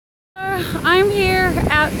I'm here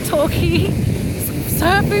at Torquay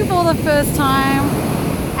surfing for the first time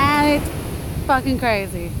and it's fucking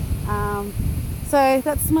crazy. So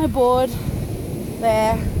that's my board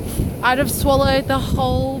there. I'd have swallowed the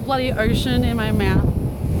whole bloody ocean in my mouth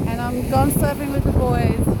and I'm gone surfing with the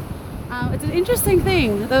boys. It's an interesting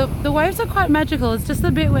thing. The waves are quite magical. It's just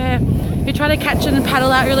the bit where you try to catch it and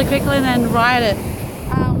paddle out really quickly and then ride it.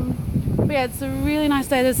 But yeah, it's a really nice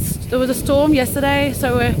day. There was a storm yesterday,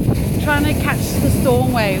 so we're trying to catch the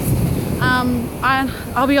storm waves.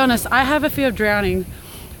 I'll be honest, I have a fear of drowning.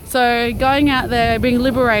 So going out there, being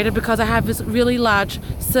liberated because I have this really large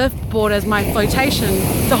surfboard as my flotation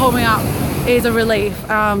to hold me up is a relief.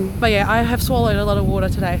 But yeah, I have swallowed a lot of water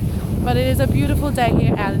today. But it is a beautiful day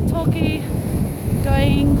here out in Torquay,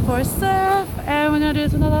 going for a surf, and we're going to do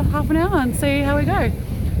this another half an hour and see how we go.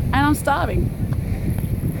 And I'm starving.